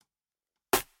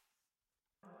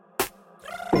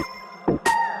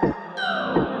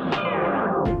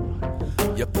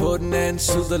Jeg er på den anden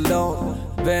side af loven.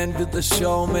 Vanvid er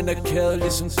sjov, men er kædet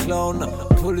ligesom klovner.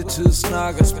 Politiet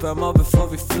snakker, spørger mig hvorfor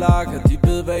vi flakker. De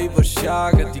ved hvad I var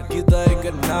jakker, de gider ikke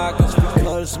at nakke os. Vi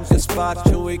kolde som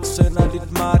gazpacho, ikke sender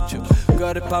lidt macho.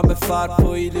 Gør det bare med fart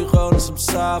på ild i røven som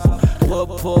Sabo.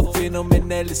 Prøv på at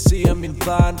fænomenalisere min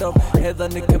barndom.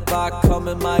 Hæderne kan bare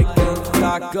komme mig igennem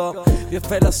flak om. Jeg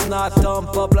falder snart om,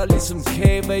 bobler ligesom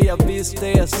kage. Jeg vidste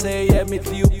det jeg sagde, ja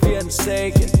mit liv bliver en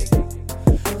saga.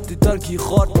 Det Don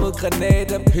Quixote mod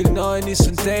granater. Helt nøgen i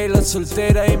sandaler,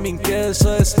 soldater i min gade. Så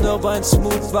jeg snupper en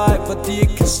smooth vibe, hvor de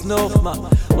ikke kan snuppe mig.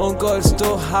 Undgår at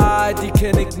stå high, de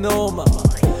kan ikke nå mig.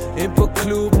 Ind på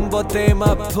klubben, hvor damer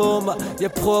er på mig.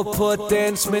 Jeg prøver på at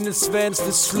danse, men en svans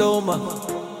vil slå mig.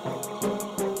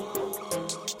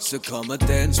 Så kom og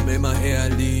dans med mig her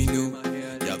lige nu.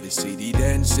 Jeg vil se dit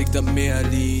ansigter mere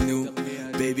lige nu.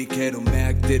 Baby, kan du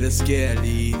mærke det, der sker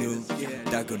lige nu?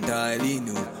 Der er kun dig lige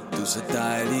nu, du er så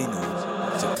dejlig nu.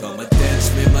 Så kom og dans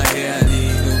med mig her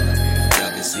lige nu. Jeg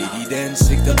vil se dit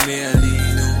ansigter mere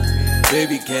lige nu.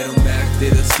 Baby, kan du mærke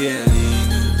det, der sker lige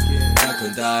nu? Der er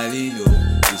kun dig lige nu,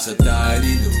 du er så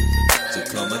dejlig nu. Så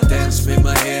kom og dans med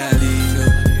mig her lige nu.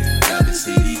 Jeg vil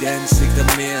se dit ansigter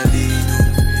mere lige nu.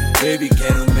 Baby,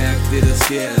 kan du mærke det, der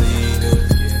sker lige nu?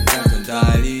 Der er kun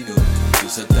dig lige nu, du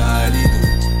er så dejlig nu.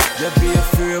 Jeg vil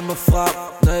føre mig frem,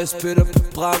 når jeg spytter på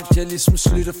brems. Jeg ligesom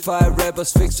slutter fire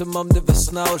rappers væk, som om det var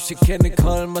snavs. Jeg kan ikke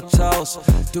holde mig tavs.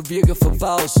 Du virker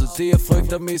forbavset. Det jeg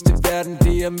frygter mest i verden,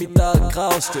 det er mit eget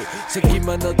gravsted. Så giv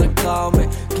mig noget der grav med,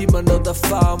 giv mig noget der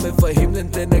farve med. For himlen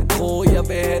den er grå, jeg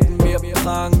vil have den mere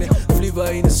prangende. Flyver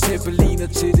ind og zeppeliner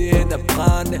til det ender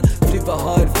brænde. Flyver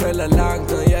højt, falder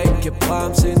langt, og jeg ikke kan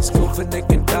bremse. En skuffende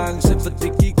kadence, for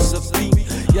det gik så fint.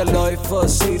 Jeg løg for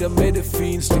at se dig med det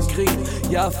fineste grin.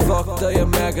 Jeg er fucked, og jeg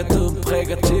mærker døden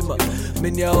prikker til mig.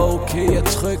 Men jeg er okay, jeg er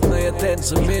tryg, når jeg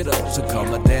danser med dig. Så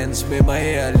kom og dans med mig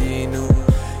her lige nu.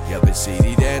 Jeg vil se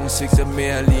dit ansigt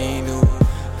mere lige nu.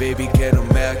 Baby, kan du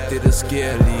mærke det, der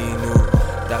sker lige nu?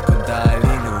 Der er kun dig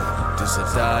lige nu, du er så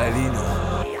dejlig nu.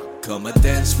 Kom og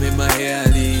dans med mig her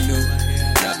lige nu.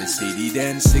 Jeg vil se dit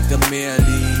ansigt mere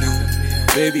lige nu.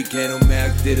 Baby, kan du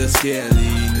mærke det, der sker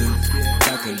lige nu?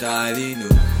 Der er kun dig lige nu,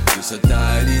 du er så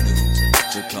dejlig nu.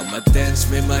 Så kom og dans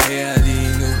med mig her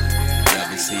lige nu. Jeg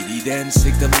vil se dit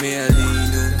ansigt mere lige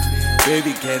nu.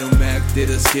 Baby, kan du mærke det,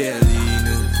 der sker lige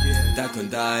nu? Der er kun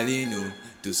dig lige nu,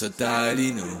 du er så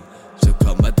dejlig nu. Så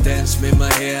kom og dans med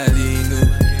mig her lige nu.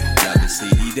 Jeg vil se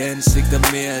dit ansigt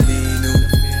mere lige nu.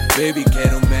 Baby, kan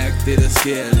du mærke det, der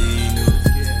sker lige nu?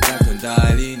 Der er kun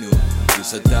dig lige nu, du er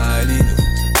så dejlig nu.